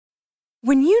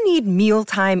When you need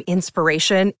mealtime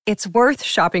inspiration, it's worth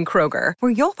shopping Kroger,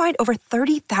 where you'll find over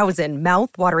 30,000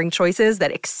 mouth-watering choices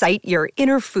that excite your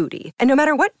inner foodie. And no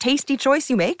matter what tasty choice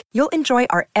you make, you'll enjoy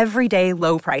our everyday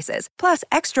low prices, plus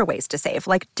extra ways to save,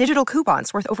 like digital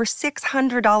coupons worth over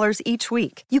 $600 each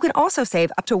week. You can also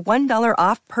save up to $1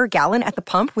 off per gallon at the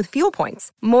pump with fuel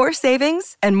points. More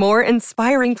savings and more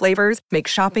inspiring flavors make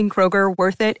shopping Kroger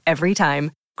worth it every time.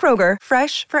 Kroger,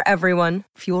 fresh for everyone.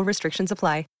 Fuel restrictions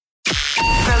apply.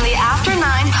 From the After 9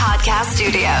 podcast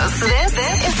studios, this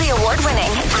is the award-winning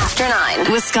After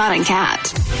 9 with Scott and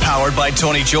Kat. Powered by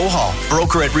Tony Johal,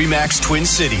 broker at RE/MAX Twin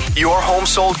City. Your home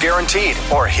sold guaranteed,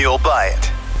 or he'll buy it.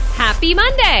 Happy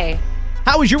Monday.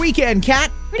 How was your weekend,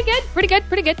 Kat? Pretty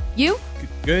good. You?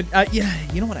 Good. Yeah,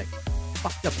 you know what? I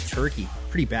fucked up a turkey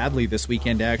pretty badly this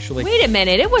weekend, actually. Wait a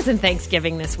minute. It wasn't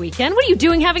Thanksgiving this weekend. What are you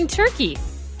doing having turkey?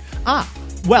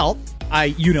 Well,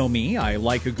 you know me, I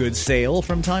like a good sale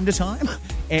from time to time.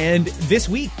 And this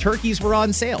week, turkeys were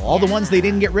on sale. All the ones they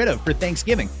didn't get rid of for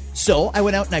Thanksgiving. So I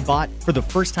went out and I bought, for the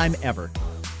first time ever,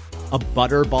 a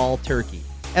butterball turkey.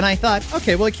 And I thought,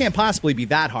 okay, well, it can't possibly be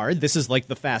that hard. This is like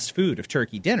the fast food of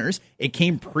turkey dinners. It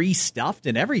came pre-stuffed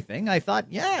and everything. I thought,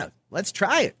 yeah, let's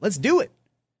try it. Let's do it.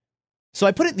 So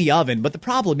I put it in the oven. But the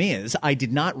problem is I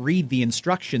did not read the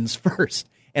instructions first.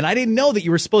 And I didn't know that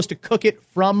you were supposed to cook it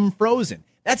from frozen.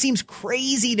 That seems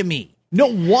crazy to me. No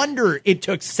wonder it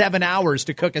took 7 hours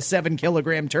to cook a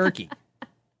 7-kilogram turkey.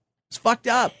 It's fucked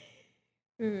up.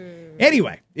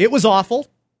 Anyway, it was awful,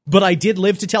 but I did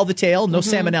live to tell the tale. No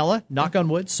salmonella. Knock on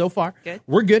wood. So far,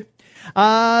 we're good.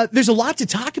 There's a lot to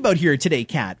talk about here today,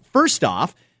 Kat. First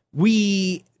off,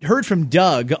 we heard from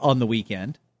Doug on the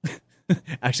weekend.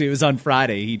 Actually, it was on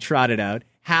Friday. He trotted out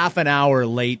half an hour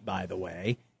late, by the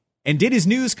way, and did his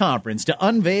news conference to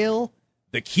unveil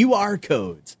the QR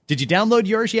codes. Did you download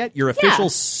yours yet? Your official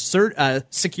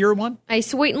secure one? I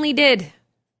certainly did.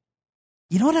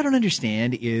 You know what I don't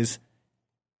understand is,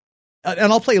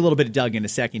 and I'll play a little bit of Doug in a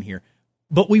second here,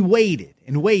 but we waited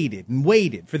and waited and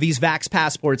waited for these Vax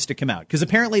passports to come out, because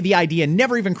apparently the idea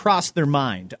never even crossed their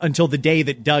mind until the day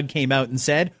that Doug came out and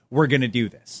said, we're going to do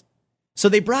this. So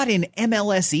they brought in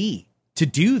MLSE to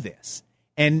do this,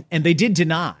 and they did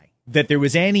deny that there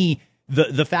was any...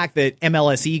 The fact that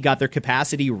MLSE got their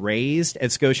capacity raised at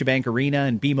Scotiabank Arena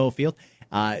and BMO Field,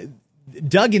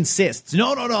 Doug insists,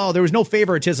 no, there was no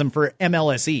favoritism for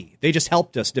MLSE. They just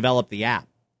helped us develop the app.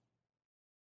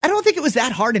 I don't think it was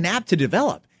that hard an app to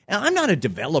develop. And I'm not a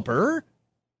developer,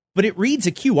 but it reads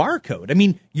a QR code. I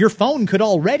mean, your phone could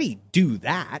already do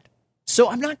that. So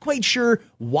I'm not quite sure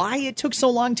why it took so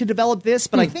long to develop this,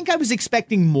 but I think I was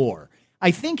expecting more.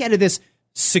 I think out of this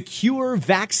secure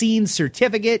vaccine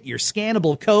certificate, your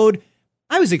scannable code,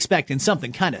 I was expecting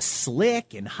something kind of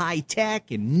slick and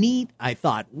high-tech and neat. I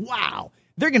thought, wow,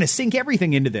 they're going to sink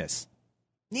everything into this.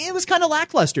 It was kind of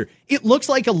lackluster. It looks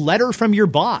like a letter from your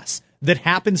boss that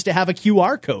happens to have a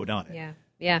QR code on it.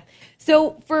 Yeah.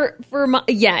 So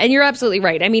and you're absolutely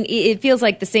right. I mean, it feels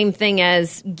like the same thing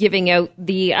as giving out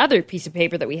the other piece of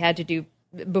paper that we had to do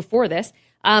before this.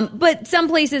 But some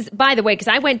places, by the way, because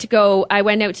I went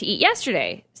out to eat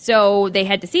yesterday, so they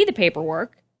had to see the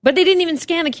paperwork, but they didn't even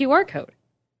scan the QR code.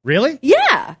 Really?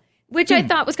 Yeah. Which I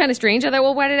thought was kind of strange. I thought,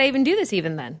 well, why did I even do this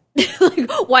even then?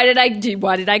 Why did I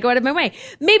go out of my way?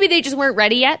 Maybe they just weren't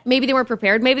ready yet. Maybe they weren't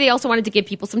prepared. Maybe they also wanted to give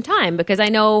people some time, because I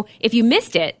know if you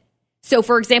missed it. So,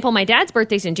 for example, my dad's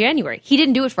birthday's in January. He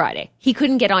didn't do it Friday. He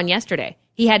couldn't get on yesterday.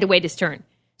 He had to wait his turn.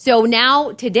 So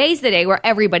now today's the day where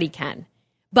everybody can.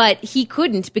 But he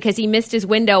couldn't because he missed his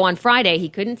window on Friday. He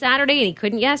couldn't Saturday and he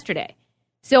couldn't yesterday.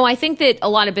 So I think that a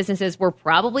lot of businesses were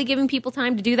probably giving people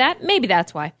time to do that. Maybe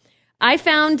that's why. I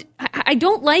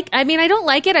don't like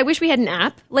it. I wish we had an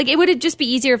app. Like, it would just be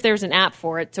easier if there was an app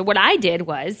for it. So what I did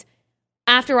was,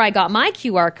 after I got my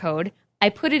QR code, I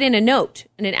put it in a note.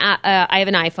 And I have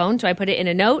an iPhone, so I put it in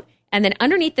a note. And then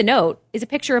underneath the note is a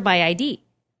picture of my ID.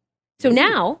 So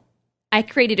now I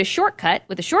created a shortcut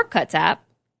with the Shortcuts app,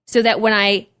 so that when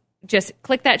I just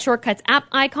click that Shortcuts app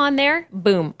icon there,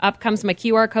 boom, up comes my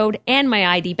QR code and my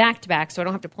ID back to back, so I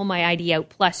don't have to pull my ID out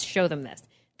plus show them this.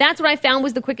 That's what I found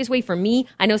was the quickest way for me.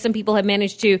 I know some people have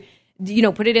managed to,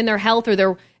 put it in their health or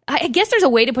their... I guess there's a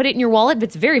way to put it in your wallet, but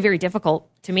it's very, very difficult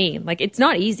to me. Like, it's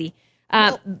not easy.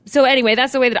 So anyway,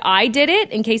 that's the way that I did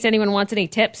it, in case anyone wants any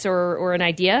tips or an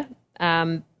idea.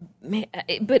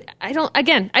 But I don't like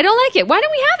it. Why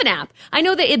don't we have an app? I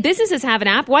know that businesses have an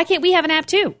app. Why can't we have an app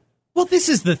too? Well, this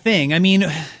is the thing. I mean,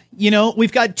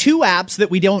 we've got 2 apps that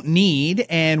we don't need,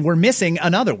 and we're missing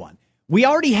another one. We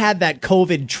already had that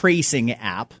COVID tracing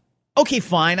app. Okay,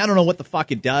 fine. I don't know what the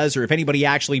fuck it does, or if anybody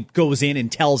actually goes in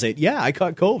and tells it, yeah, I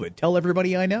caught COVID. Tell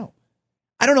everybody I know.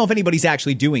 I don't know if anybody's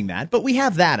actually doing that, but we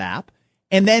have that app.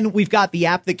 And then we've got the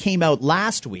app that came out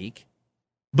last week,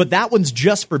 but that one's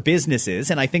just for businesses.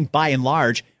 And I think by and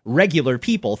large, regular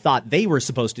people thought they were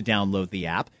supposed to download the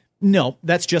app. No,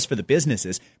 that's just for the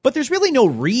businesses. But there's really no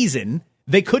reason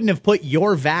they couldn't have put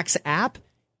Your Vax app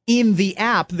in the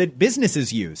app that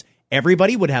businesses use.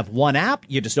 Everybody would have one app.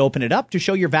 You just open it up to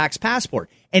show your Vax passport.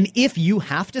 And if you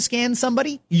have to scan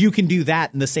somebody, you can do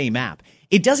that in the same app.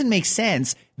 It doesn't make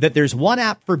sense that there's one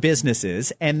app for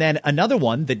businesses and then another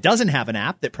one that doesn't have an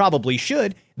app that probably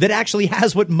should, that actually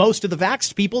has what most of the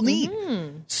vaxxed people need.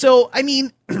 Mm-hmm. So, I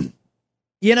mean,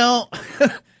 you know,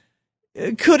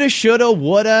 coulda, shoulda,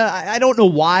 woulda. I don't know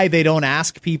why they don't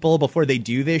ask people before they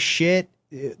do this shit.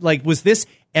 Like, was this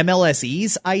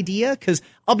MLSE's idea? Because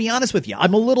I'll be honest with you,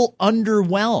 I'm a little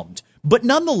underwhelmed. But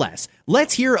nonetheless,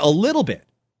 let's hear a little bit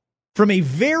from a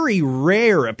very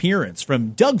rare appearance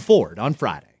from Doug Ford on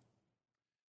Friday.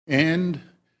 And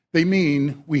they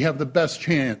mean we have the best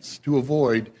chance to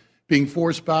avoid being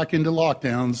forced back into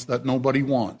lockdowns that nobody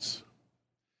wants.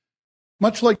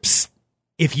 Much like... Psst.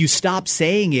 If you stop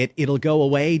saying it, it'll go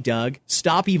away, Doug.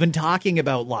 Stop even talking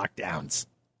about lockdowns.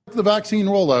 The vaccine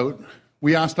rollout,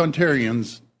 we asked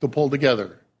Ontarians to pull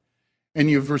together.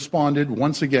 And you've responded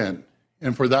once again.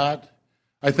 And for that,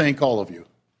 I thank all of you.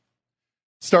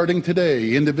 Starting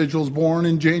today, individuals born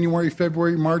in January,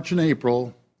 February, March, and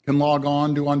April can log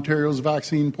on to Ontario's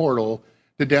vaccine portal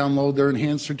to download their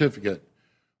enhanced certificate,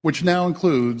 which now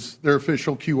includes their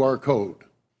official QR code.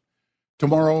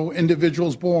 Tomorrow,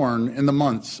 individuals born in the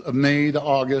months of May to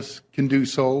August can do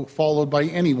so, followed by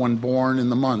anyone born in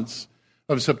the months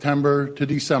of September to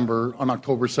December on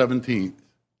October 17th.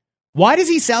 Why does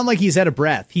he sound like he's out of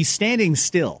breath? He's standing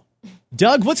still.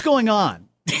 Doug, what's going on?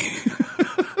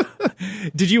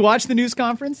 Did you watch the news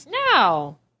conference?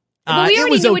 No. But we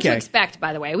already knew what to expect,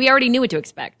 by the way. We already knew what to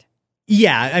expect.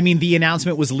 Yeah, I mean, the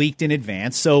announcement was leaked in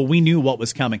advance, so we knew what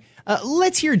was coming.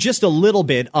 Let's hear just a little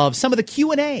bit of some of the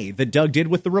Q&A that Doug did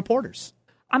with the reporters.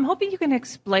 I'm hoping you can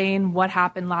explain what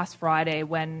happened last Friday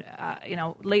when,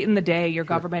 late in the day, your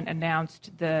government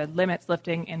announced the limits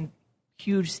lifting in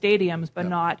huge stadiums, but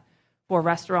not for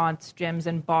restaurants, gyms,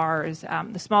 and bars.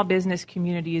 The small business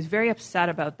community is very upset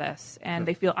about this, and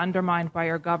they feel undermined by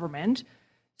your government.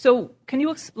 So can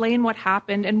you explain what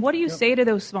happened, and what do you say to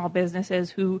those small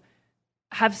businesses who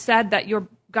have said that your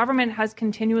government has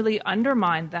continually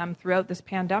undermined them throughout this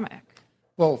pandemic?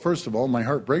 Well, first of all, my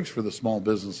heart breaks for the small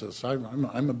businesses.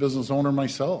 I'm a business owner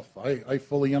myself. I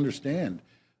fully understand.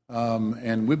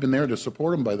 And we've been there to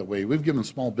support them, by the way. We've given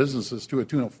small businesses to a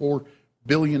tune of $4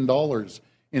 billion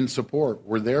in support.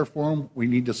 We're there for them. We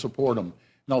need to support them.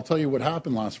 And I'll tell you what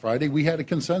happened last Friday. We had a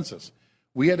consensus.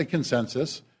 We had a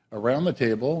consensus around the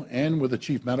table and with the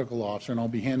chief medical officer, and I'll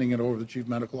be handing it over to the chief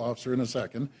medical officer in a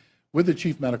second, with the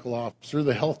chief medical officer,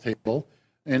 the health table,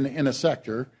 in a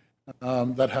sector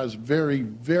that has very,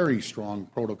 very strong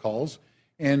protocols.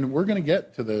 And we're going to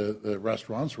get to the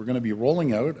restaurants. We're going to be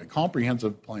rolling out a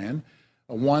comprehensive plan,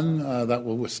 one that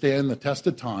will withstand the test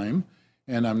of time.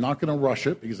 And I'm not going to rush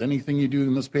it, because anything you do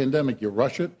in this pandemic, you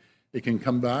rush it, it can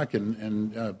come back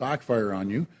and backfire on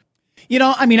you. You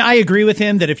know, I mean, I agree with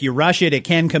him that if you rush it, it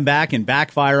can come back and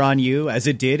backfire on you, as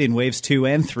it did in waves 2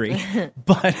 and 3.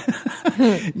 But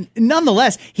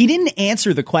nonetheless, he didn't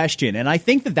answer the question. And I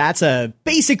think that that's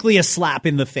basically a slap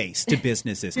in the face to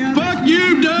businesses. Fuck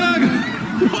you,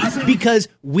 Doug! Because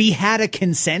we had a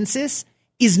consensus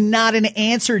is not an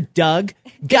answer, Doug.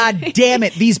 God damn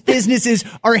it. These businesses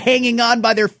are hanging on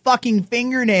by their fucking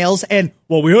fingernails. And,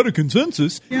 well, we had a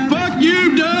consensus. Fuck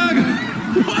you, Doug!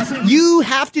 You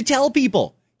have to tell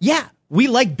people, yeah, we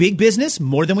like big business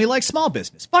more than we like small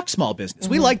business. Fuck small business.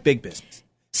 We like big business.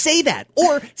 Say that.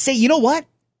 Or say, you know what?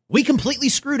 We completely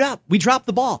screwed up. We dropped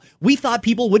the ball. We thought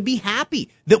people would be happy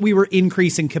that we were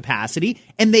increasing capacity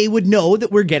and they would know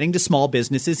that we're getting to small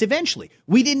businesses eventually.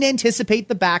 We didn't anticipate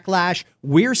the backlash.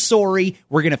 We're sorry.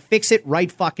 We're going to fix it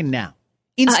right fucking now.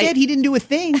 Instead, he didn't do a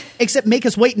thing except make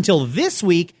us wait until this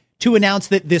week to announce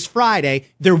that this Friday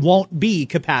there won't be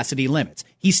capacity limits.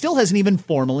 He still hasn't even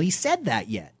formally said that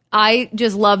yet. I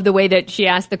just love the way that she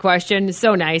asked the question.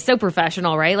 So nice, so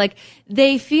professional, right? Like,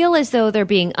 they feel as though they're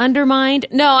being undermined.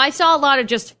 No, I saw a lot of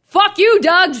just, fuck you,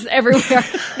 Dougs, everywhere.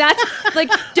 That's like,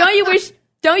 don't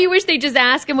you wish they just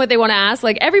ask them what they want to ask?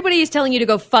 Like, everybody is telling you to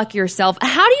go fuck yourself.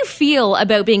 How do you feel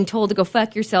about being told to go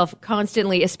fuck yourself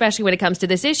constantly, especially when it comes to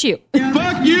this issue?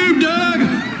 Fuck you,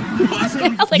 Doug!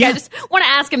 I just want to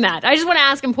ask him that. I just want to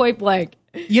ask him point blank.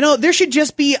 You know, there should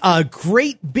just be a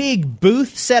great big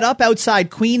booth set up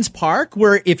outside Queen's Park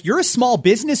where if you're a small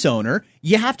business owner,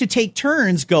 you have to take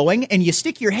turns going and you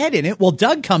stick your head in it while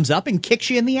Doug comes up and kicks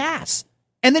you in the ass.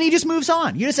 And then he just moves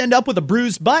on. You just end up with a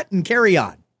bruised butt and carry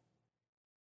on.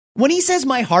 When he says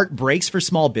my heart breaks for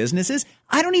small businesses,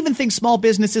 I don't even think small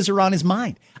businesses are on his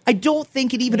mind. I don't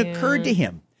think it even occurred to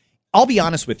him. I'll be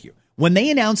honest with you. When they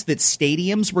announced that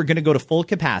stadiums were going to go to full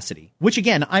capacity, which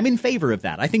again, I'm in favor of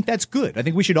that. I think that's good. I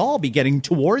think we should all be getting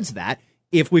towards that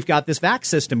if we've got this vax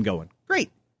system going.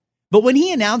 Great. But when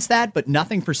he announced that, but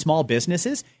nothing for small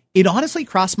businesses, it honestly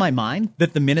crossed my mind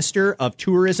that the Minister of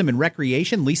Tourism and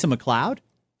Recreation, Lisa MacLeod,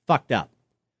 fucked up.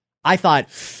 I thought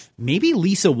maybe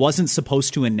Lisa wasn't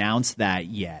supposed to announce that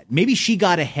yet. Maybe she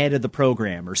got ahead of the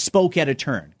program or spoke at a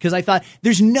turn, because I thought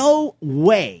there's no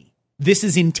way this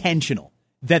is intentional,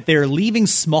 that they're leaving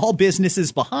small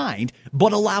businesses behind,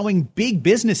 but allowing big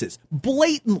businesses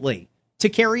blatantly to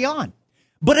carry on.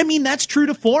 But I mean, that's true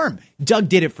to form. Doug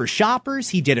did it for Shoppers.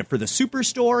 He did it for the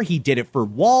Superstore. He did it for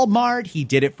Walmart. He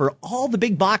did it for all the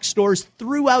big box stores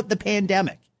throughout the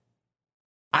pandemic.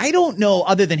 I don't know,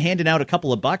 other than handing out a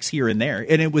couple of bucks here and there,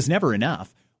 and it was never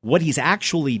enough, what he's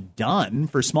actually done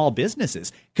for small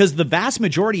businesses. Because the vast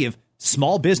majority of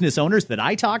small business owners that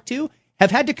I talk to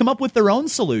have had to come up with their own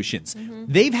solutions.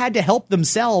 They've had to help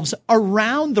themselves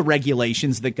around the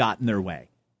regulations that got in their way.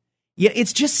 Yeah,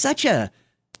 it's just such a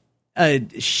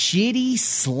shitty,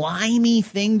 slimy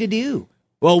thing to do.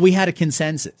 Well, we had a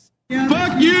consensus.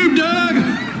 Fuck you,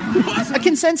 Doug. A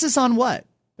consensus on what?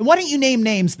 And why don't you name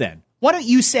names then? Why don't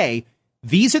you say,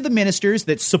 these are the ministers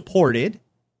that supported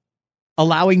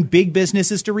allowing big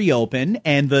businesses to reopen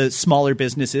and the smaller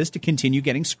businesses to continue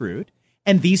getting screwed,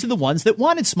 and these are the ones that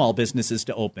wanted small businesses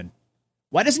to open?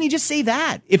 Why doesn't he just say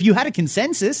that? If you had a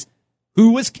consensus,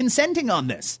 who was consenting on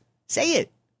this? Say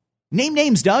it. Name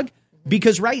names, Doug,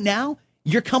 because right now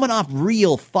you're coming off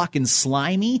real fucking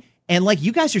slimy, and like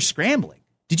you guys are scrambling.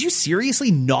 Did you seriously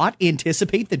not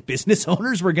anticipate that business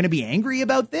owners were going to be angry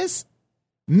about this?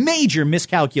 Major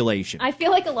miscalculation. I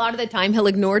feel like a lot of the time he'll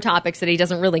ignore topics that he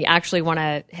doesn't really actually want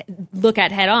to look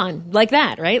at head on, like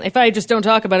that, right? If I just don't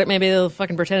talk about it, maybe they'll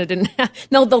fucking pretend it didn't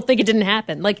no, they'll think it didn't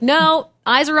happen. Like, no,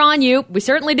 eyes are on you. We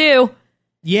certainly do.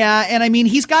 Yeah, and I mean,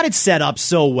 he's got it set up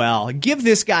so well. Give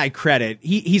this guy credit.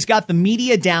 He's got the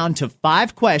media down to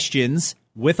 5 questions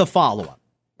with a follow-up.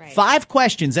 Right. 5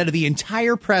 questions out of the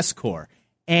entire press corps.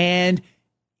 And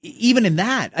even in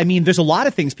that, I mean, there's a lot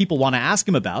of things people want to ask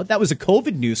him about. That was a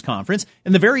COVID news conference.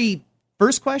 And the very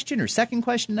first question or second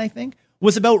question, I think,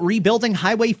 was about rebuilding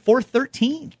Highway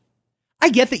 413. I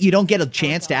get that you don't get a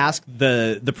chance to ask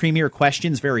the premier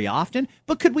questions very often,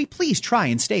 but could we please try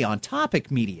and stay on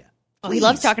topic, media? Oh, he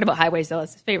loves talking about highways, though.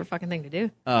 It's his favorite fucking thing to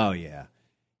do. Oh, yeah.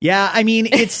 Yeah, I mean,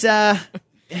 it's,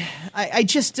 I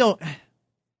just don't.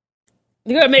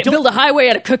 You're going to build a highway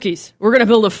out of cookies. We're going to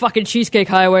build a fucking cheesecake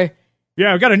highway.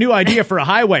 Yeah, I've got a new idea for a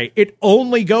highway. It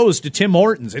only goes to Tim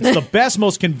Hortons. It's the best,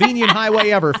 most convenient highway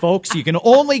ever, folks. You can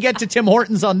only get to Tim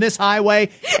Hortons on this highway,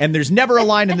 and there's never a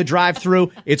line in the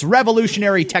drive-thru. It's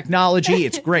revolutionary technology.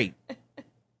 It's great.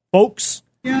 Folks.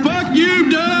 Fuck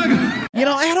you, Doug. You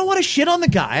know, I don't want to shit on the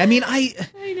guy. I mean,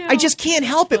 I just can't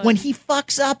help it when he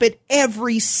fucks up at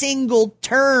every single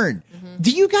turn.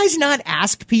 Do you guys not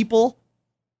ask people,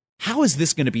 how is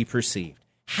this going to be perceived?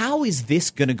 How is this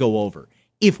going to go over?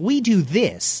 If we do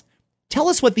this, tell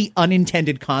us what the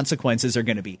unintended consequences are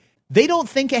going to be. They don't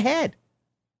think ahead.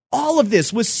 All of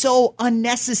this was so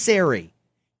unnecessary.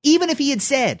 Even if he had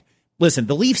said, listen,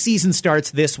 the Leaf season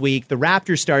starts this week. The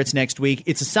Raptors starts next week.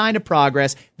 It's a sign of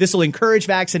progress. This will encourage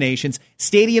vaccinations.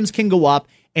 Stadiums can go up.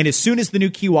 And as soon as the new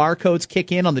QR codes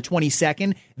kick in on the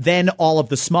 22nd, then all of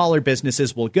the smaller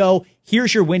businesses will go.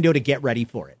 Here's your window to get ready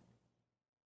for it.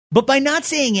 But by not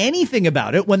saying anything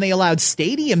about it when they allowed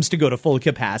stadiums to go to full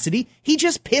capacity, he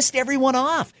just pissed everyone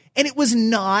off. And it was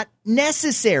not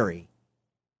necessary.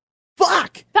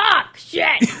 Fuck!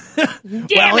 Shit!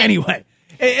 Well, anyway.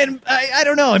 And I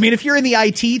don't know. I mean, if you're in the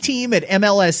IT team at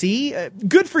MLSE,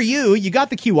 good for you. You got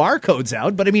the QR codes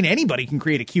out. But I mean, anybody can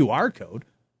create a QR code.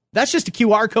 That's just a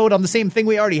QR code on the same thing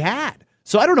we already had.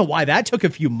 So I don't know why that took a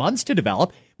few months to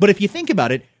develop. But if you think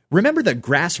about it, remember the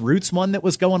grassroots one that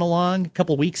was going along a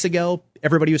couple weeks ago?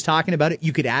 Everybody was talking about it.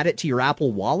 You could add it to your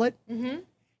Apple Wallet. Mm-hmm.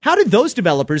 How did those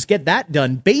developers get that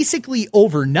done basically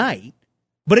overnight?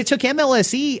 But it took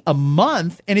MLSE a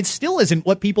month, and it still isn't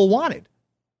what people wanted.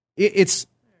 It's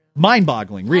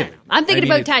mind-boggling, really. I'm thinking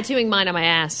about tattooing mine on my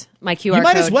ass, my QR code. You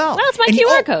might as well. Well, it's my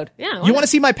QR code. Yeah. You want to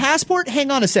see my passport? Hang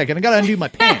on a second. I got to undo my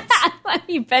pants. Let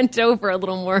me bent over a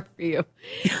little more for you.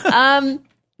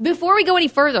 Before we go any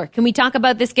further, can we talk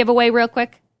about this giveaway real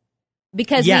quick?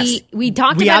 Because Yes, we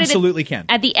talked we about absolutely it can.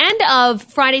 at the end of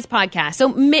Friday's podcast.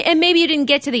 So and maybe you didn't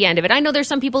get to the end of it. I know there's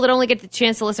some people that only get the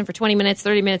chance to listen for 20 minutes,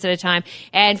 30 minutes at a time.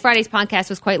 And Friday's podcast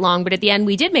was quite long. But at the end,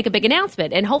 we did make a big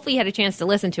announcement. And hopefully you had a chance to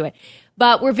listen to it.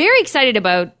 But we're very excited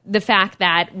about the fact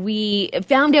that we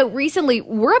found out recently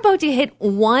we're about to hit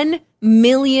 1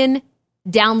 million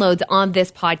downloads on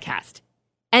this podcast.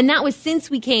 And that was since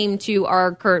we came to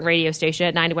our current radio station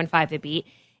at 91.5 The Beat.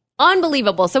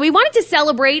 Unbelievable. So we wanted to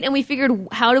celebrate, and we figured,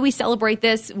 how do we celebrate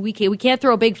this? We can't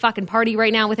throw a big fucking party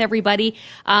right now with everybody.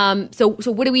 So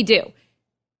what do we do?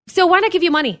 So why not give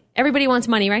you money? Everybody wants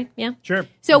money, right? Yeah. Sure.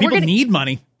 So people need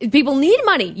money. People need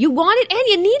money. You want it and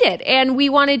you need it. And we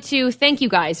wanted to thank you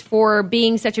guys for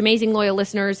being such amazing, loyal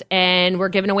listeners. And we're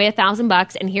giving away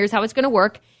 $1,000. And here's how it's going to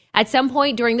work. At some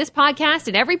point during this podcast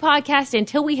and every podcast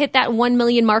until we hit that 1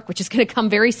 million mark, which is going to come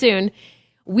very soon,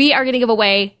 we are going to give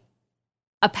away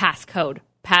a password.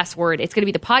 It's going to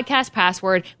be the podcast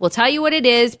password. We'll tell you what it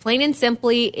is, plain and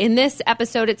simply, in this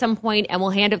episode at some point, and we'll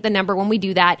hand out the number when we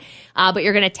do that. But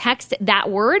you're going to text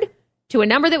that word to a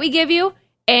number that we give you,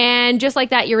 and just like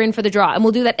that, you're in for the draw. And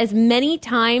we'll do that as many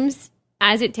times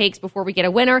as it takes before we get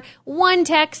a winner. 1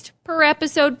 text per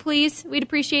episode, please. We'd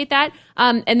appreciate that.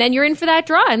 And then you're in for that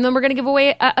draw, and then we're going to give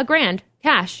away a grand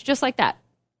cash, just like that.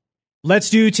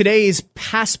 Let's do today's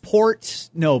password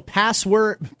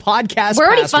podcast. We're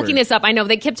already fucking this up. I know.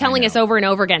 They kept telling us over and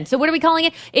over again. So what are we calling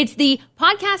it? It's the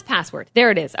podcast password. There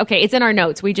it is. Okay, it's in our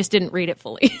notes. We just didn't read it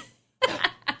fully.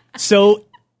 So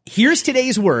here's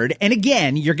today's word. And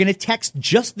again, you're going to text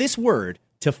just this word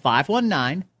to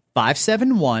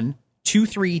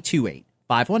 519-571-2328.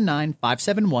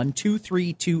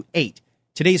 519-571-2328.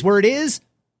 Today's word is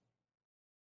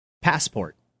passport.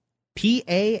 Passport.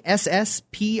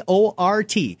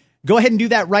 Go ahead and do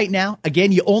that right now.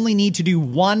 Again, you only need to do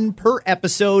 1 per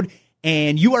episode,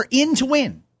 and you are in to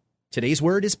win. Today's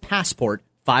word is passport.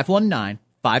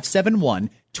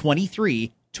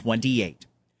 519-571-2328.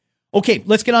 Okay,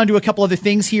 let's get on to a couple other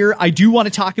things here. I do want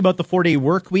to talk about the 4-day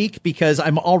work week because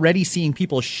I'm already seeing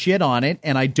people shit on it,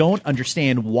 and I don't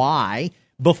understand why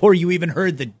before you even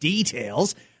heard the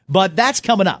details, but that's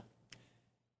coming up.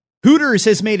 Hooters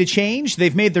has made a change.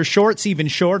 They've made their shorts even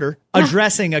shorter,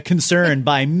 addressing a concern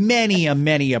by many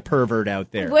a pervert out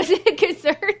there. Was it a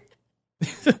concern?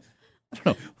 I don't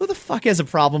know. Who the fuck has a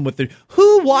problem with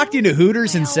who walked into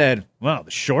Hooters and said, well,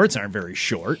 the shorts aren't very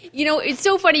short? You know, it's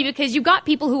so funny because you've got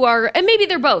people who are, and maybe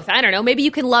they're both. I don't know. Maybe you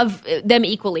can love them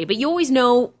equally, but you always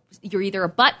know you're either a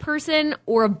butt person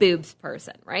or a boobs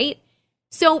person, right?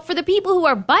 So for the people who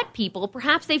are butt people,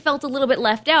 perhaps they felt a little bit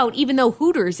left out, even though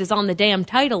Hooters is on the damn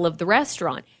title of the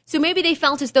restaurant. So maybe they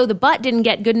felt as though the butt didn't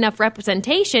get good enough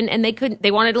representation and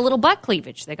they wanted a little butt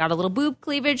cleavage. They got a little boob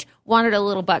cleavage, wanted a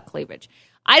little butt cleavage.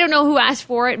 I don't know who asked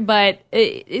for it, but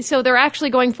so they're actually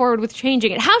going forward with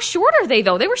changing it. How short are they,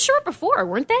 though? They were short before,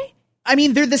 weren't they? I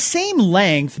mean, they're the same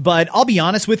length, but I'll be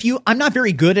honest with you, I'm not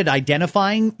very good at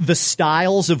identifying the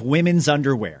styles of women's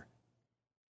underwear.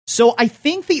 So I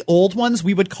think the old ones,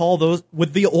 we would call those,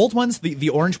 would the old ones, the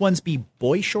orange ones, be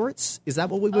boy shorts? Is that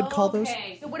what we would call those?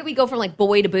 Okay, so what do we go from, like,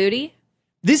 boy to booty?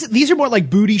 These are more like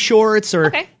booty shorts, or,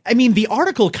 okay. I mean, the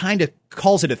article kind of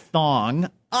calls it a thong.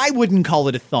 I wouldn't call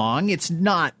it a thong. It's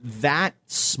not that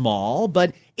small,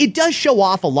 but it does show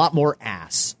off a lot more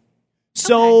ass.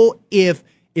 So if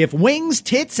wings,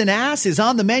 tits, and ass is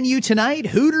on the menu tonight,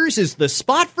 Hooters is the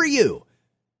spot for you.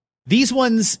 These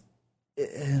ones...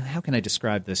 how can I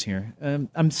describe this here?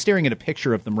 I'm staring at a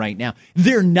picture of them right now.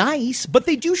 They're nice, but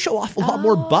they do show off a lot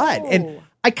more butt. And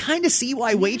I kind of see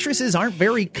why waitresses aren't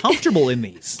very comfortable in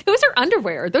these. Those are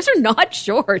underwear. Those are not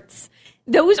shorts.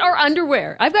 Those are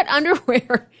underwear. I've got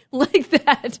underwear like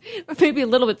that, or maybe a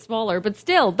little bit smaller, but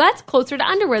still, that's closer to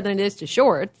underwear than it is to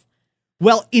shorts.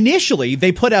 Well, initially,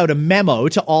 they put out a memo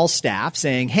to all staff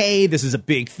saying, hey, this is a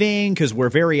big thing because we're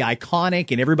very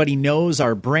iconic and everybody knows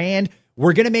our brand.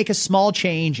 We're going to make a small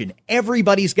change and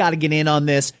everybody's got to get in on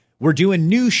this. We're doing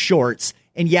new shorts.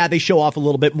 And yeah, they show off a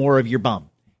little bit more of your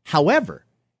bum. However,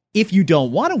 if you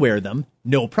don't want to wear them,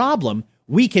 no problem.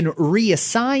 We can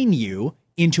reassign you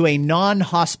into a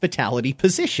non-hospitality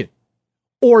position.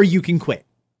 Or you can quit.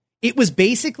 It was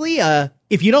basically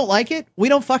if you don't like it, we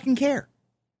don't fucking care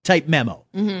type memo.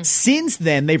 Mm-hmm. Since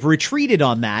then, they've retreated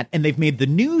on that and they've made the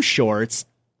new shorts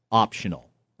optional.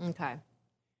 Okay.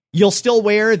 You'll still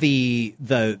wear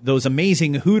those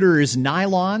amazing Hooters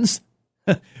nylons,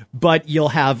 but you'll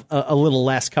have a little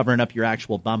less covering up your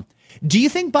actual bum. Do you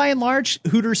think, by and large,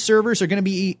 Hooters servers are going to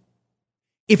be,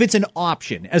 if it's an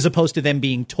option as opposed to them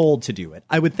being told to do it,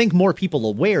 I would think more people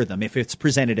will wear them if it's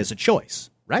presented as a choice,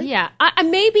 right? Yeah,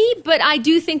 maybe, but I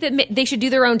do think that they should do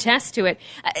their own test to it.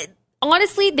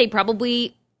 honestly, they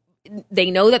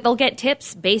know that they'll get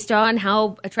tips based on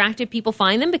how attractive people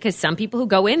find them, because some people who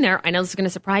go in there, I know this is going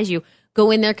to surprise you,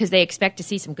 go in there because they expect to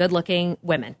see some good-looking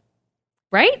women,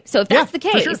 right? So if that's the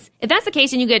case, if that's the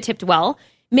case and you get tipped well,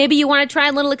 maybe you want to try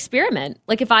a little experiment.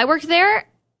 Like if I worked there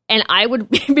and I would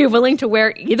be willing to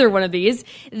wear either one of these,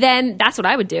 then that's what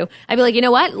I would do. I'd be like, you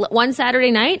know what? One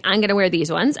Saturday night, I'm going to wear these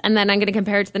ones, and then I'm going to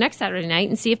compare it to the next Saturday night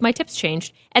and see if my tips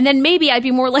changed. And then maybe I'd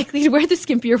be more likely to wear the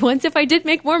skimpier ones if I did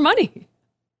make more money.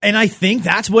 And I think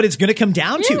that's what it's going to come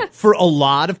down to for a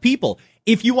lot of people.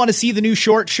 If you want to see the new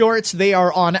short shorts, they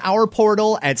are on our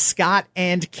portal at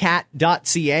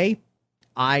scottandcat.ca.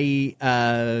 I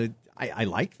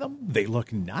like them. They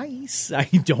look nice. I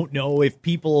don't know if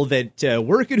people that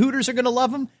work at Hooters are going to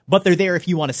love them, but they're there if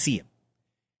you want to see them.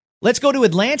 Let's go to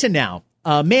Atlanta now.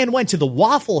 A man went to the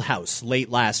Waffle House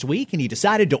late last week, and he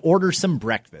decided to order some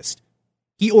breakfast.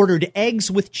 He ordered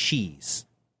eggs with cheese.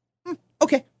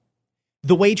 Okay.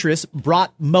 The waitress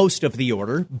brought most of the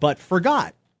order, but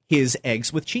forgot his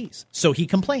eggs with cheese. So he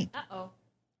complained. Uh-oh.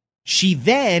 She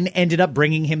then ended up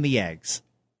bringing him the eggs.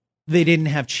 They didn't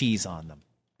have cheese on them.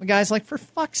 The guy's like, for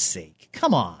fuck's sake,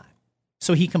 come on.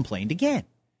 So he complained again.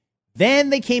 Then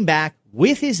they came back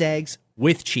with his eggs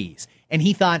with cheese. And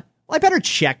he thought, well, I better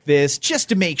check this just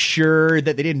to make sure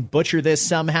that they didn't butcher this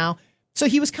somehow. So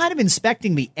he was kind of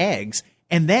inspecting the eggs,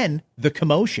 and then the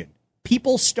commotion.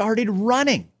 People started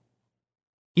running.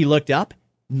 He looked up,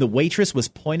 and the waitress was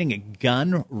pointing a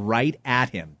gun right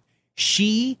at him.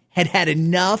 She had had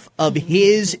enough of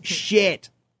his shit.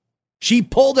 She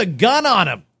pulled a gun on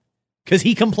him because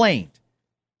he complained.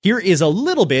 Here is a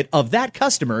little bit of that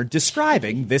customer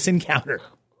describing this encounter.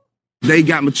 They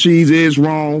got my cheese eggs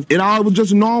wrong. It all was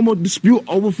just a normal dispute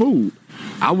over food.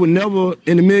 I would never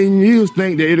in a million years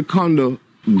think that it'd come to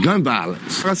gun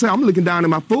violence. Like I said, I'm looking down at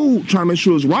my food, trying to make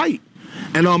sure it's right.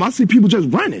 And I see people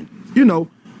just running,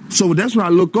 So that's when I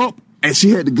look up, and she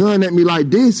had the gun at me like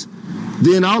this.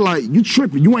 Then I was like, you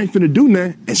tripping, you ain't finna do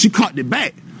nothing. And she caught it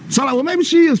back. So I'm like, well, maybe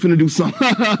she is finna do something.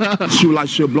 She was like,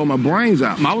 she'll blow my brains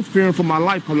out. I was fearing for my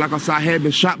life, because like I said, I had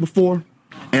been shot before,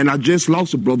 and I just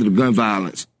lost a brother to gun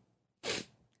violence.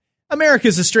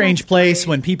 America's a strange place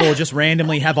when people just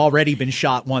randomly have already been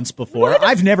shot once before.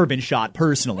 I've never been shot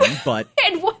personally, but...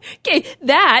 Okay,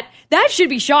 that should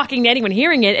be shocking to anyone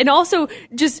hearing it. And also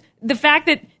just the fact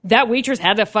that waitress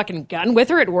had a fucking gun with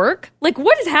her at work. Like,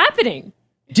 what is happening?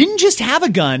 Didn't just have a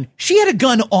gun. She had a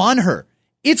gun on her.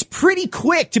 It's pretty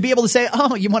quick to be able to say,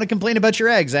 oh, you want to complain about your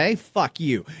eggs, eh? Fuck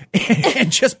you.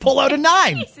 And just pull out a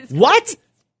 9. What?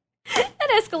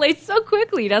 That escalates so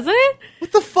quickly, doesn't it?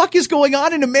 What the fuck is going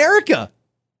on in America?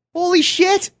 Holy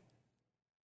shit.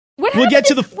 We'll get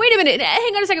to wait a minute.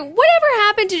 Hang on a second. Whatever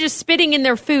happened to just spitting in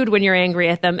their food when you're angry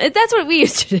at them? That's what we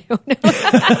used to do.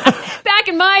 Back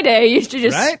in my day, you used to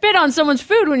just spit on someone's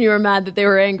food when you were mad that they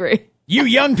were angry. You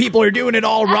young people are doing it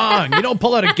all wrong. You don't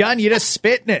pull out a gun, you just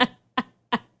spit in it.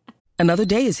 Another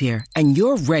day is here, and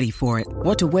you're ready for it.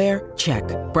 What to wear? Check.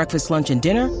 Breakfast, lunch, and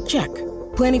dinner? Check.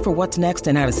 Planning for what's next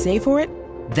and how to save for it?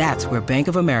 That's where Bank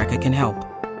of America can help.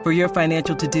 For your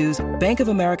financial to-dos, Bank of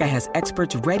America has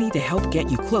experts ready to help get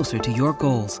you closer to your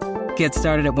goals. Get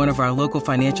started at one of our local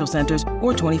financial centers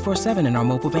or 24/7 in our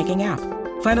mobile banking app.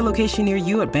 Find a location near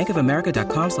you at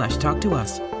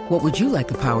bankofamerica.com/talktous. What would you like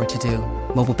the power to do?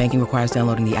 Mobile banking requires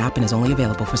downloading the app and is only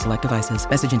available for select devices.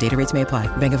 Message and data rates may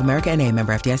apply. Bank of America N.A.,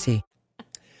 member FDIC.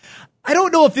 I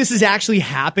don't know if this has actually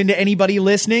happened to anybody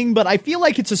listening, but I feel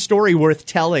like it's a story worth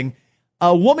telling.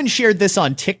 A woman shared this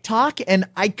on TikTok, and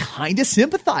I kind of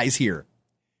sympathize here.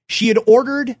 She had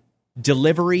ordered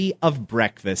delivery of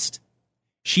breakfast.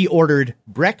 She ordered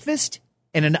breakfast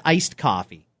and an iced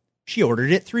coffee. She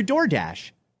ordered it through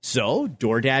DoorDash. So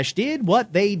DoorDash did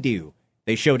what they do.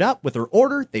 They showed up with her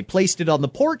order. They placed it on the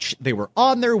porch. They were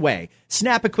on their way.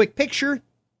 Snap a quick picture.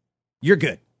 You're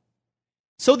good.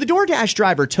 So the DoorDash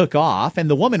driver took off, and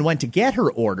the woman went to get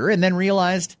her order and then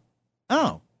realized,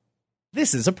 oh,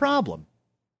 this is a problem.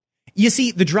 You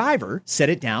see, the driver set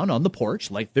it down on the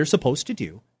porch like they're supposed to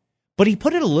do, but he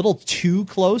put it a little too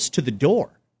close to the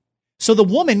door. So the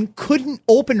woman couldn't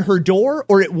open her door,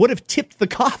 or it would have tipped the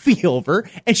coffee over,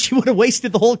 and she would have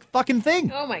wasted the whole fucking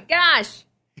thing. Oh, my gosh.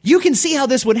 You can see how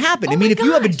this would happen. I mean, if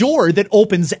you have a door that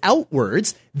opens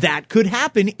outwards, that could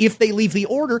happen if they leave the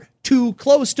order too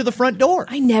close to the front door.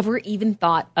 I never even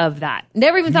thought of that.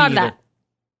 Never even thought of that.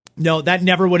 No, that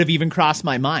never would have even crossed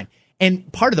my mind.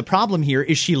 And part of the problem here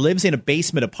is she lives in a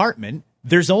basement apartment.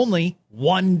 There's only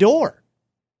one door.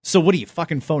 So what do you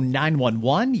fucking phone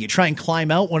 911? You try and climb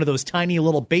out one of those tiny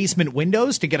little basement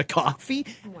windows to get a coffee?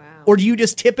 Wow. Or do you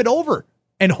just tip it over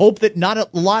and hope that not a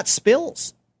lot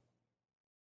spills?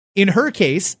 In her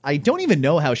case, I don't even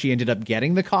know how she ended up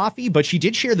getting the coffee, but she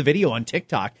did share the video on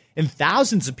TikTok, and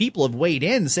thousands of people have weighed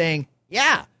in saying,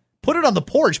 yeah, put it on the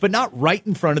porch, but not right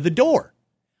in front of the door.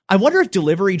 I wonder if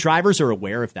delivery drivers are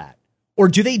aware of that, or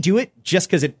do they do it just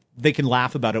because they can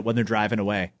laugh about it when they're driving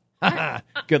away?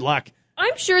 Good luck.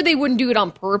 I'm sure they wouldn't do it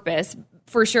on purpose,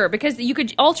 for sure, because you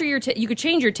could alter you could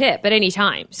change your tip at any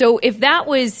time. So if that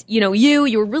was, you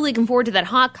were really looking forward to that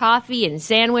hot coffee and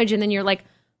sandwich, and then you're like,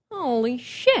 holy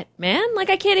shit, man, like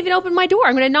I can't even open my door,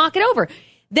 I'm going to knock it over.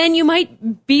 Then you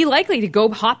might be likely to go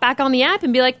hop back on the app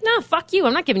and be like, no, fuck you,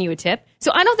 I'm not giving you a tip.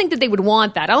 So I don't think that they would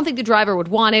want that. I don't think the driver would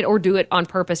want it or do it on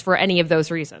purpose for any of those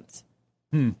reasons.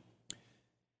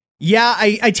 Yeah,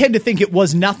 I tend to think it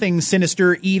was nothing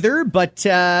sinister either, but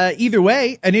either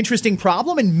way, an interesting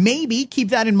problem, and maybe keep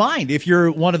that in mind. If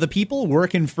you're one of the people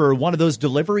working for one of those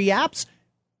delivery apps,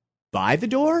 by the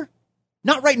door,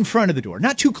 not right in front of the door,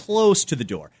 not too close to the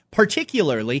door,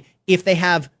 particularly if they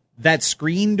have that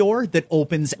screen door that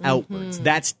opens outwards.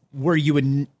 That's where you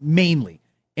would mainly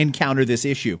encounter this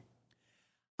issue.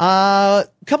 A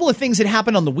couple of things that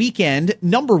happened on the weekend.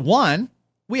 Number one,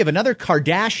 we have another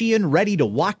Kardashian ready to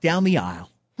walk down the aisle.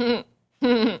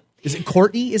 Is it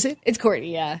Kourtney, is it? It's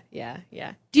Kourtney,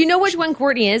 yeah. Do you know which one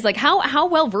Kourtney is? Like, how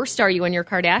well-versed are you in your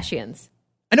Kardashians?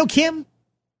 I know Kim.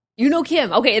 You know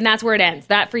Kim. Okay, and that's where it ends.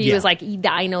 That for you is like,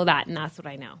 I know that, and that's what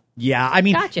I know. Yeah, I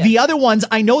mean, Gotcha. The other ones,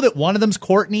 I know that one of them's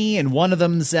Kourtney and one of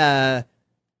them's, which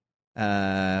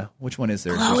one is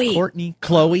there? Khloe. There's Kourtney.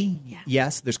 Khloe. Yeah.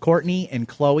 Yes, there's Kourtney and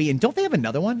Khloe. And don't they have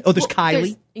another one? Oh, there's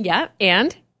Kylie.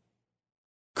 And?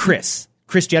 Kris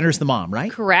Jenner's the mom,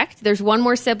 right? Correct. There's one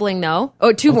more sibling, though.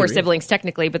 Oh, two more siblings,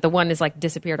 technically, but the one is like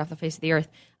disappeared off the face of the earth.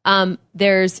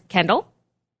 There's Kendall.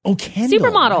 Oh, Kendall.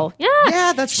 Supermodel. Right?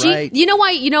 Yeah, that's right. You know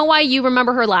why you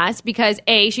remember her last? Because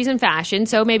A, she's in fashion,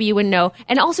 so maybe you wouldn't know.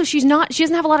 And also she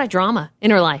doesn't have a lot of drama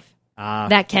in her life.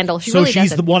 That Kendall. She's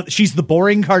the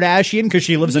boring Kardashian because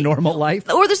she lives a normal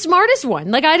life? Or the smartest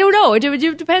one. Like, I don't know.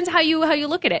 It depends how you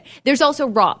look at it. There's also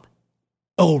Rob.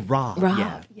 Oh, Rob.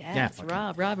 Yes, yeah,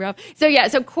 Rob. So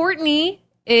Kourtney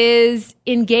is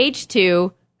engaged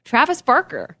to Travis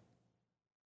Barker.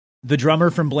 The drummer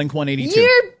from Blink-182.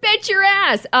 You bet your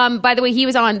ass. By the way, he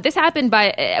was on, this happened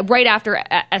right after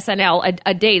SNL,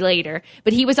 a day later,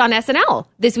 but he was on SNL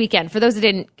this weekend. For those that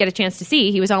didn't get a chance to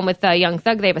see, he was on with Young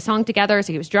Thug. They have a song together,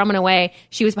 so he was drumming away.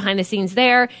 She was behind the scenes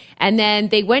there. And then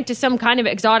they went to some kind of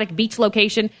exotic beach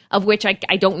location, of which I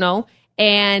don't know.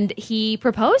 And he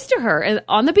proposed to her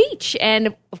on the beach.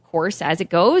 And of course, as it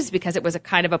goes, because it was a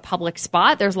kind of a public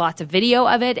spot, there's lots of video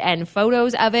of it and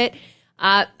photos of it.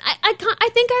 I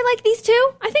think I like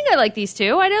these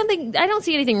two. I don't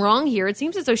see anything wrong here. It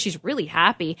seems as though she's really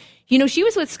happy. She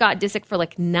was with Scott Disick for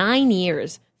like 9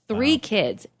 years, 3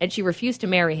 kids, and she refused to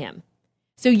marry him.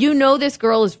 So this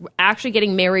girl is actually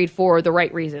getting married for the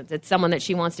right reasons. It's someone that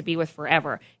she wants to be with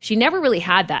forever. She never really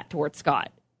had that towards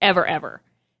Scott, ever.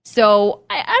 So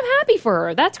I'm happy for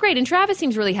her. That's great. And Travis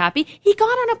seems really happy. He got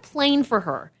on a plane for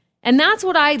her. And that's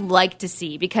what I like to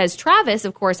see, because Travis,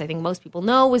 of course, I think most people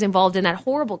know, was involved in that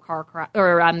horrible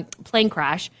plane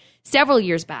crash several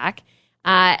years back.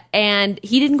 And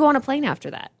he didn't go on a plane after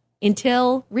that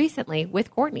until recently with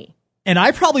Kourtney. And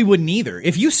I probably wouldn't either.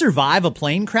 If you survive a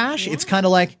plane crash, it's kind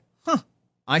of like,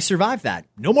 I survived that.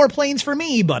 No more planes for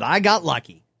me, but I got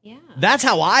lucky. Yeah. That's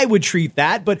how I would treat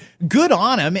that, but good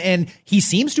on him. And he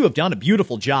seems to have done a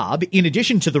beautiful job. In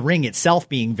addition to the ring itself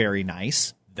being very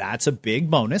nice, that's a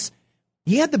big bonus.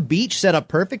 He had the beach set up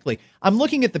perfectly. I'm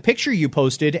looking at the picture you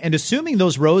posted and assuming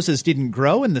those roses didn't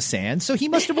grow in the sand, so he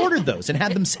must have ordered those and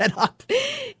had them set up.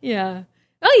 Yeah.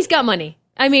 Well, he's got money.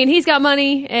 I mean, he's got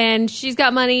money and she's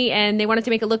got money and they wanted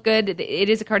to make it look good. It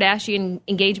is a Kardashian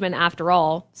engagement after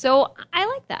all. So I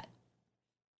like that.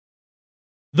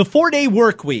 The 4-day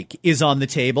work week is on the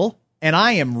table, and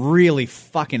I am really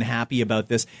fucking happy about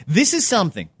this. This is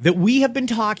something that we have been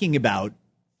talking about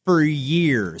for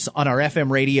years on our FM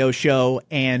radio show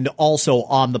and also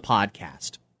on the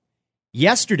podcast.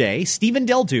 Yesterday, Stephen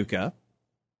Del Duca,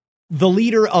 the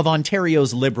leader of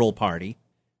Ontario's Liberal Party,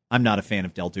 I'm not a fan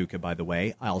of Del Duca, by the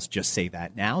way. I'll just say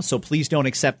that now. So please don't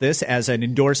accept this as an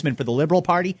endorsement for the Liberal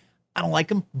Party. I don't like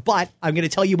them, but I'm going to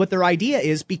tell you what their idea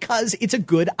is because it's a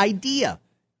good idea.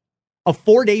 A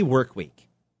 4-day work week.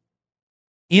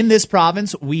 In this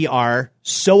province, we are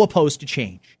so opposed to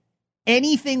change.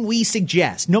 Anything we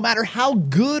suggest, no matter how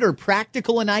good or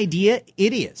practical an idea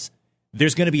it is,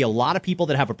 there's going to be a lot of people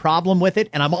that have a problem with it,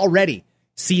 and I'm already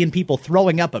seeing people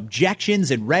throwing up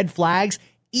objections and red flags,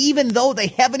 even though they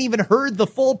haven't even heard the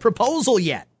full proposal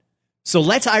yet. So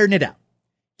let's iron it out.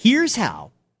 Here's how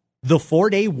the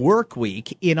 4-day work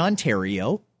week in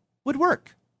Ontario would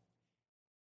work.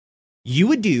 you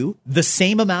would do the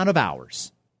same amount of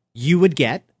hours. You would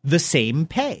get the same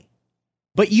pay,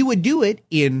 but you would do it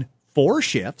in 4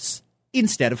 shifts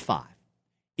instead of 5.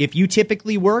 If you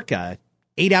typically work a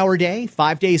 8-hour day,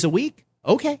 5 days a week,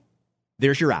 okay,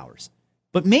 there's your hours.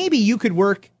 But maybe you could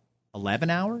work 11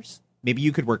 hours. Maybe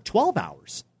you could work 12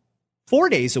 hours, 4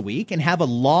 days a week, and have a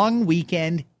long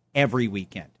weekend every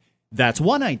weekend. That's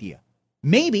one idea.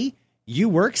 Maybe you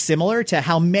work similar to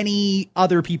how many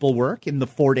other people work in the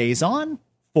 4 days on,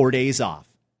 4 days off.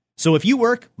 So if you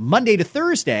work Monday to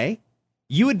Thursday,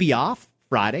 you would be off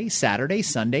Friday, Saturday,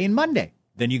 Sunday, and Monday.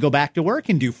 Then you go back to work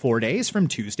and do 4 days from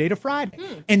Tuesday to Friday,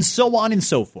 and so on and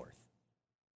so forth.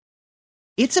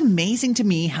 It's amazing to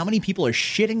me how many people are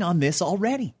shitting on this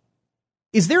already.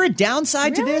 Is there a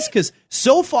downside to this? Because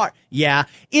so far, yeah,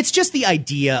 it's just the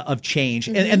idea of change.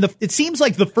 And it seems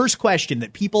like the first question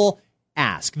that people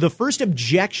ask, the first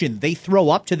objection they throw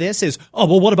up to this is, oh,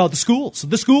 well, what about the schools?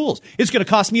 The schools. It's going to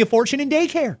cost me a fortune in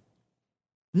daycare.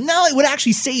 No, it would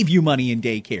actually save you money in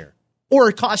daycare, or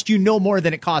it cost you no more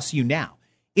than it costs you now.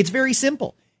 It's very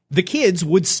simple. The kids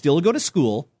would still go to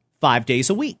school 5 days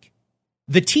a week.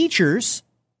 The teachers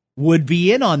would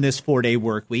be in on this 4-day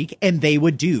work week, and they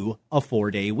would do a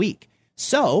 4-day week.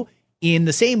 So in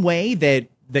the same way that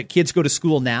kids go to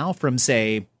school now from, let's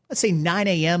say 9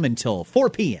 a.m. until 4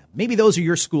 p.m., maybe those are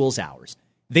your school's hours,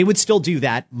 they would still do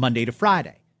that Monday to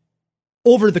Friday.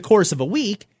 Over the course of a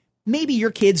week, maybe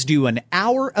your kids do an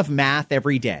hour of math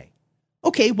every day.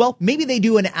 Okay, well, maybe they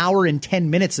do an hour and 10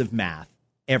 minutes of math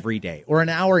every day, or an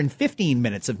hour and 15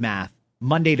 minutes of math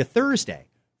Monday to Thursday.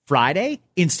 Friday,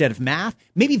 instead of math,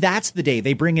 maybe that's the day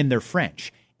they bring in their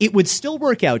French. It would still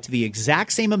work out to the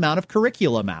exact same amount of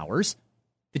curriculum hours.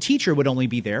 The teacher would only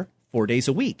be there 4 days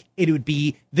a week. It would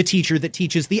be the teacher that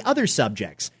teaches the other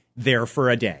subjects there for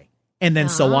a day, and then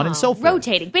so on and so forth.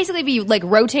 Rotating. Basically, be like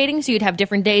rotating, so you'd have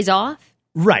different days off?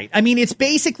 Right. I mean, it's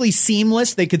basically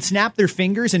seamless. They could snap their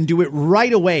fingers and do it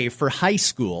right away for high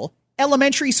school.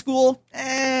 Elementary school,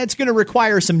 it's going to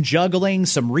require some juggling,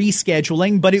 some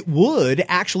rescheduling, but it would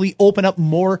actually open up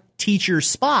more teacher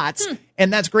spots.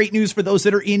 And that's great news for those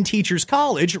that are in teachers'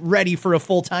 college, ready for a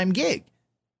full-time gig.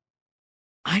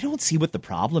 I don't see what the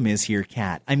problem is here,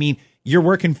 Kat. I mean, you're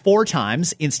working 4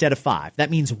 times instead of 5.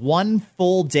 That means 1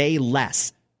 full day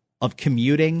less of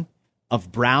commuting,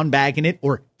 of brown bagging it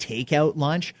or takeout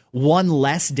lunch, 1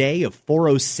 less day of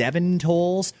 407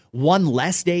 tolls, 1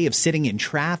 less day of sitting in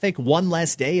traffic, 1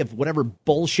 less day of whatever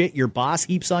bullshit your boss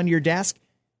heaps on your desk.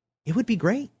 It would be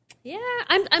great. Yeah,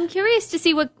 I'm curious to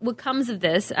see what comes of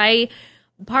this.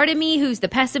 Part of me, who's the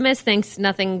pessimist, thinks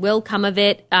nothing will come of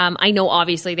it. I know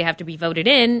obviously they have to be voted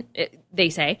in, they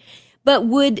say, but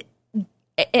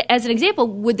as an example,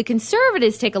 would the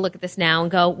Conservatives take a look at this now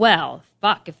and go, well,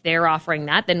 fuck, if they're offering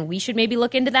that, then we should maybe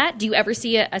look into that? Do you ever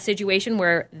see a situation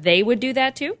where they would do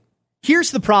that too?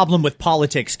 Here's the problem with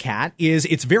politics, Kat, is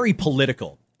it's very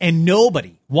political, and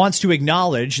nobody wants to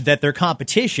acknowledge that their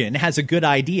competition has a good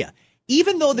idea.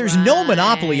 Even though there's no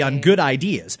monopoly on good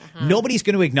ideas, nobody's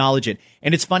going to acknowledge it.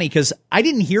 And it's funny because I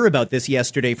didn't hear about this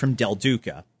yesterday from Del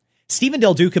Duca. Stephen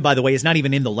Del Duca, by the way, is not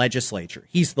even in the legislature.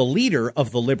 He's the leader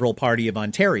of the Liberal Party of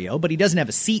Ontario, but he doesn't have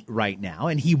a seat right now,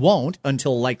 and he won't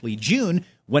until likely June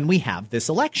when we have this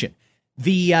election.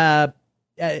 If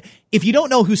you don't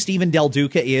know who Stephen Del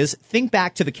Duca is, think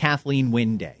back to the Kathleen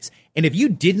Wynne days. And if you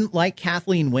didn't like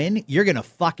Kathleen Wynne, you're going to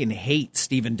fucking hate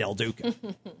Stephen Del Duca.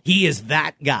 He is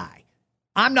that guy.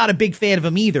 I'm not a big fan of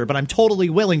him either, but I'm totally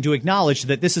willing to acknowledge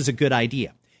that this is a good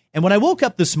idea. And when I woke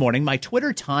up this morning, my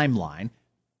Twitter timeline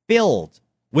filled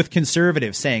with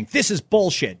conservatives saying, this is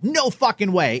bullshit. No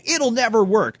fucking way. It'll never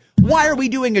work. Why are we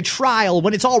doing a trial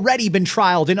when it's already been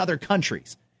trialed in other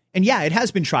countries? And yeah, it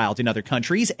has been trialed in other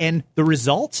countries, and the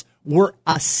results were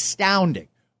astounding.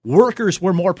 Workers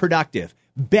were more productive,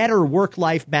 better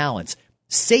work-life balance,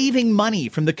 saving money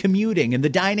from the commuting and the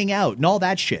dining out and all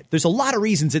that shit. There's a lot of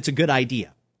reasons it's a good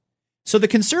idea. So the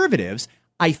conservatives,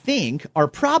 I think, are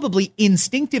probably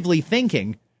instinctively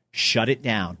thinking, shut it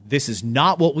down. This is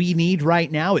not what we need right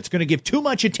now. It's going to give too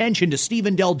much attention to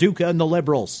Stephen Del Duca and the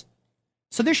Liberals.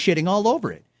 So they're shitting all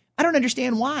over it. I don't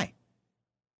understand why.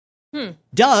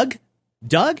 Doug,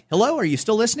 hello, are you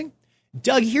still listening?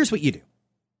 Doug, here's what you do.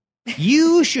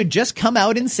 You should just come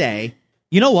out and say,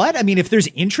 you know what? I mean, if there's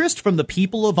interest from the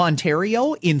people of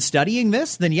Ontario in studying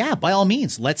this, then yeah, by all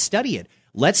means, let's study it.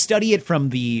 Let's study it from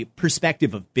the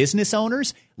perspective of business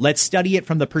owners. Let's study it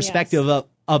from the perspective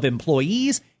of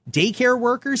employees, daycare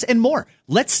workers, and more.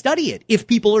 Let's study it if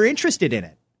people are interested in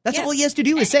it. That's all he has to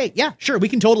do is say, yeah, sure, we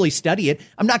can totally study it.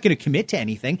 I'm not going to commit to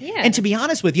anything. Yeah. And to be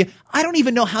honest with you, I don't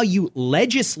even know how you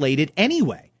legislate it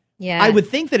anyway. Yeah. I would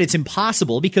think that it's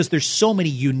impossible because there's so many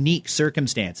unique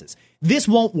circumstances. This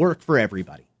won't work for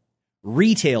everybody.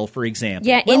 Retail, for example.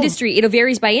 Yeah, industry. It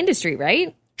varies by industry,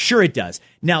 right? Sure it does.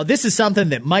 Now, this is something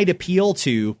that might appeal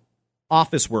to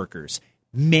office workers,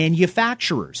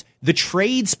 manufacturers, the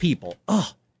tradespeople.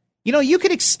 You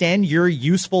could extend your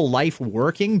useful life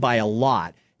working by a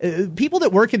lot. People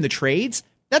that work in the trades,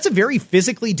 that's a very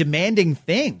physically demanding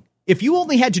thing. If you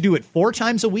only had to do it 4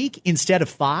 times a week instead of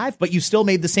 5, but you still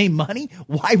made the same money,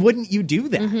 why wouldn't you do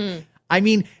that? Mm-hmm. I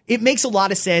mean, it makes a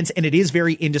lot of sense, and it is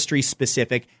very industry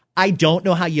specific. I don't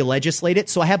know how you legislate it,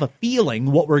 so I have a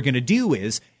feeling what we're going to do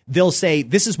is they'll say,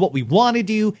 this is what we want to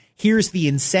do. Here's the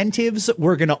incentives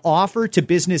we're going to offer to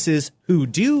businesses who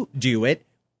do it.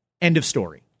 End of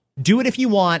story. Do it if you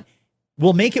want.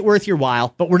 We'll make it worth your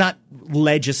while, but we're not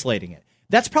legislating it.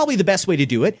 That's probably the best way to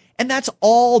do it. And that's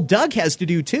all Doug has to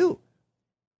do, too.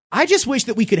 I just wish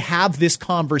that we could have this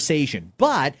conversation.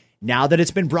 But now that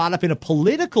it's been brought up in a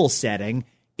political setting,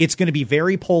 it's going to be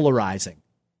very polarizing.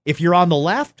 If you're on the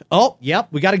left,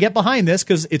 we got to get behind this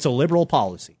because it's a liberal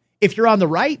policy. If you're on the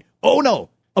right, no,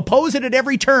 oppose it at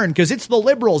every turn because it's the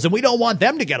liberals and we don't want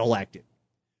them to get elected.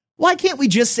 Why can't we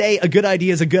just say a good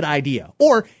idea is a good idea?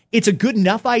 Or it's a good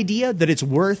enough idea that it's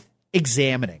worth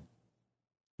examining.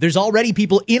 There's already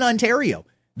people in Ontario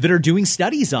that are doing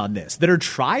studies on this, that are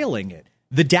trialing it.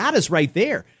 The data's right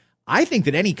there. I think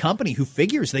that any company who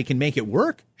figures they can make it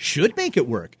work should make it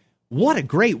work. What a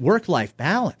great work-life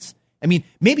balance. I mean,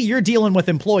 maybe you're dealing with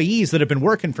employees that have been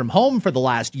working from home for the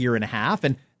last year and a half,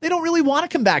 and they don't really want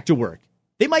to come back to work.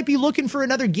 They might be looking for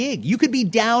another gig. You could be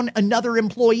down another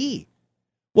employee.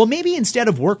 Well, maybe instead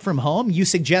of work from home, you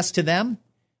suggest to them,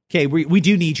 okay, we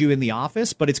do need you in the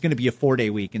office, but it's going to be a 4-day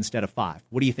week instead of 5.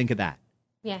 What do you think of that?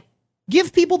 Yeah.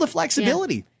 Give people the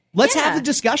flexibility. Yeah. Let's have the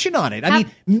discussion on it. I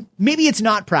mean, maybe it's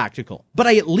not practical, but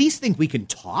I at least think we can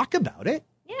talk about it.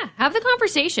 Yeah, have the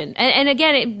conversation. And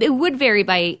again, it would vary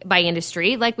by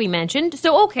industry, like we mentioned.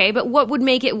 So, okay, but what would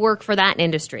make it work for that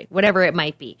industry, whatever it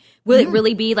might be? Will it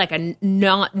really be like a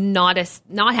not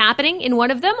happening in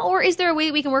one of them? Or is there a way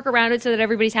that we can work around it so that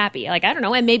everybody's happy? Like, I don't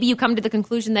know. And maybe you come to the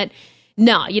conclusion that,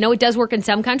 no, it does work in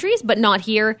some countries, but not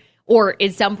here. Or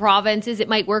in some provinces it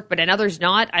might work, but in others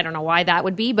not. I don't know why that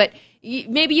would be, but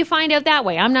maybe you find out that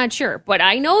way. I'm not sure. But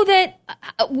I know that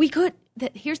we could.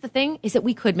 Here's the thing, is that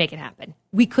we could make it happen.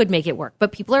 We could make it work.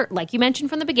 But people are, like you mentioned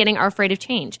from the beginning, are afraid of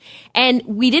change. And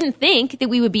we didn't think that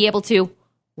we would be able to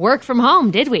work from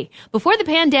home, did we? Before the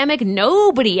pandemic,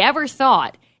 nobody ever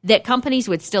thought that companies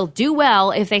would still do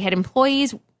well if they had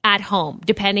employees at home,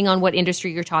 depending on what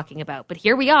industry you're talking about. But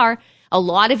here we are. A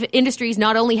lot of industries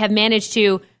not only have managed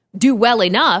to do well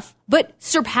enough, but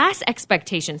surpass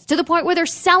expectations to the point where they're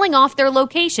selling off their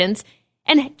locations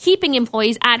and keeping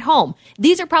employees at home.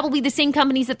 These are probably the same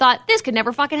companies that thought this could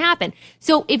never fucking happen.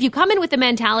 So if you come in with the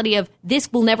mentality of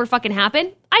this will never fucking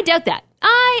happen, I doubt that.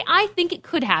 I think it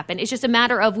could happen. It's just a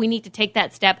matter of we need to take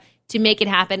that step to make it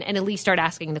happen and at least start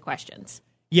asking the questions.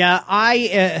 Yeah,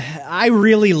 I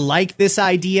really like this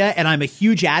idea, and I'm a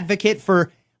huge advocate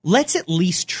for let's at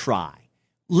least try.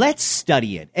 Let's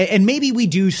study it. And maybe we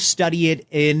do study it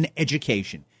in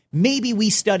education. Maybe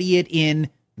we study it in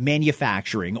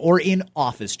manufacturing or in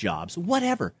office jobs,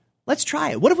 whatever. Let's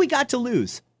try it. What have we got to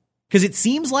lose? Because it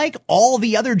seems like all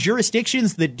the other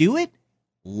jurisdictions that do it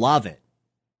love it.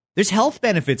 There's health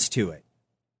benefits to it.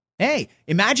 Hey,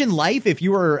 imagine life if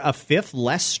you were a fifth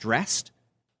less stressed.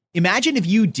 Imagine if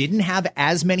you didn't have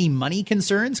as many money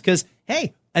concerns because,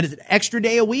 hey, an extra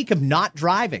day a week of not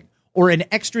driving or an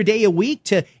extra day a week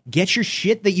to get your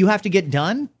shit that you have to get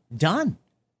done.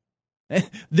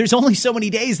 There's only so many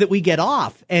days that we get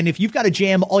off. And if you've got to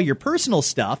jam all your personal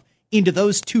stuff into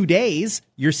those 2 days,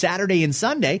 your Saturday and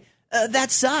Sunday,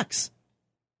 that sucks.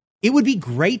 It would be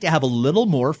great to have a little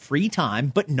more free time,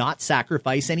 but not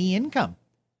sacrifice any income.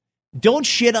 Don't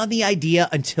shit on the idea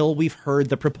until we've heard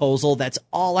the proposal. That's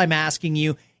all I'm asking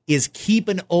you is keep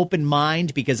an open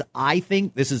mind because I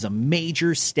think this is a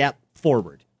major step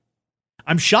forward.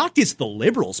 I'm shocked it's the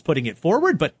Liberals putting it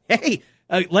forward, but hey,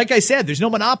 like I said, there's no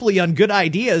monopoly on good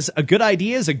ideas. A good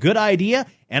idea is a good idea,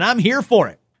 and I'm here for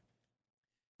it.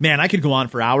 Man, I could go on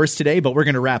for hours today, but we're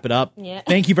going to wrap it up. Yeah.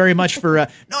 Thank you very much for...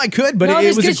 no, I could, but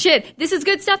it was... good shit. This is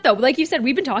good stuff, though. Like you said,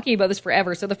 we've been talking about this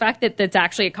forever, so the fact that that's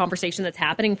actually a conversation that's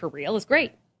happening for real is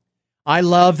great. I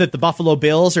love that the Buffalo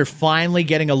Bills are finally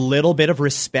getting a little bit of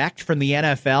respect from the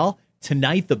NFL.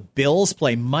 Tonight, the Bills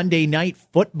play Monday Night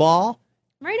Football.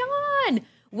 Right on.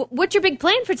 What's your big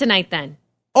plan for tonight, then?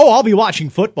 Oh, I'll be watching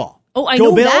football. Oh, I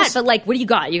know that, but like, what do you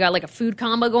got? You got like a food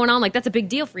combo going on? Like, that's a big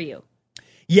deal for you.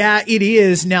 Yeah, it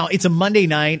is. Now, it's a Monday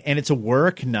night, and it's a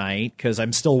work night, because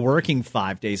I'm still working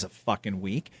 5 days a fucking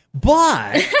week.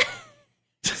 But...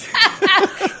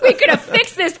 we could have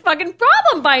fixed this fucking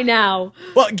problem by now.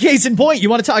 Well, case in point, you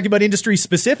want to talk about industry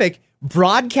specific.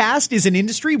 Broadcast is an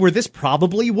industry where this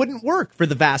probably wouldn't work for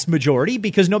the vast majority,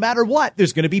 because no matter what,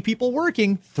 there's going to be people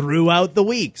working throughout the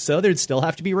week. So there'd still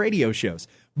have to be radio shows.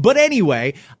 But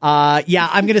anyway, yeah,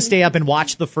 I'm going to stay up and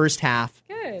watch the first half.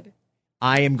 Good.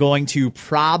 I am going to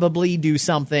probably do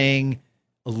something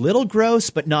a little gross,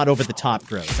 but not over the top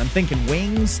gross. I'm thinking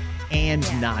wings and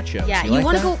nachos. Yeah, you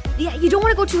want to go. Yeah, you don't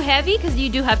want to go too heavy because you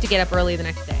do have to get up early the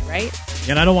next day, right?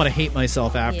 And I don't want to hate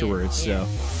myself afterwards. So,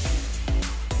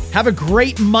 have a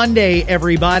great Monday,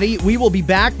 everybody. We will be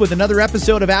back with another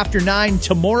episode of After 9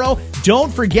 tomorrow.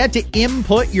 Don't forget to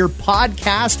input your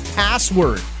podcast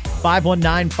password.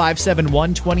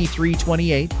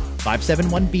 519-571-2328.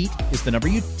 571-BEAT is the number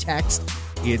you text.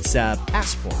 It's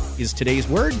passport is today's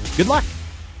word. Good luck.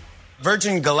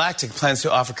 Virgin Galactic plans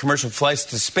to offer commercial flights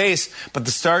to space, but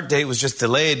the start date was just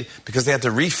delayed because they had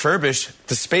to refurbish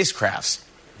the spacecrafts.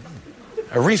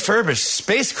 A refurbished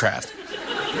spacecraft?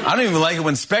 I don't even like it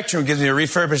when Spectrum gives me a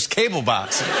refurbished cable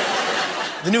box.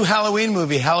 The new Halloween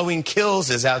movie, Halloween Kills,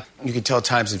 is out. You can tell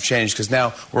times have changed because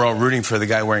now we're all rooting for the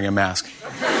guy wearing a mask.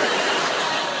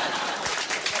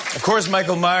 Of course,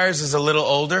 Michael Myers is a little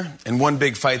older. In one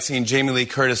big fight scene, Jamie Lee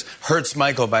Curtis hurts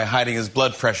Michael by hiding his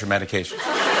blood pressure medication.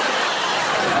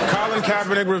 Colin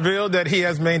Kaepernick revealed that he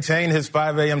has maintained his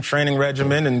 5 a.m. training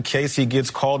regimen in case he gets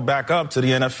called back up to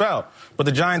the NFL. But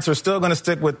the Giants are still going to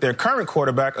stick with their current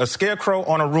quarterback, a scarecrow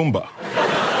on a Roomba.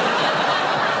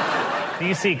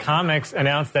 DC Comics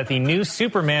announced that the new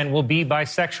Superman will be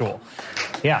bisexual.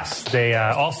 Yes, they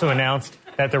also announced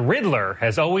that the Riddler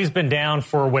has always been down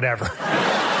for whatever.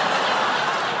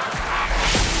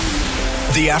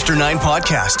 The After 9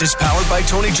 podcast is powered by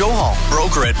Tony Johal,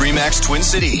 broker at RE/MAX Twin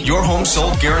City. Your home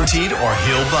sold guaranteed or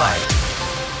he'll buy it.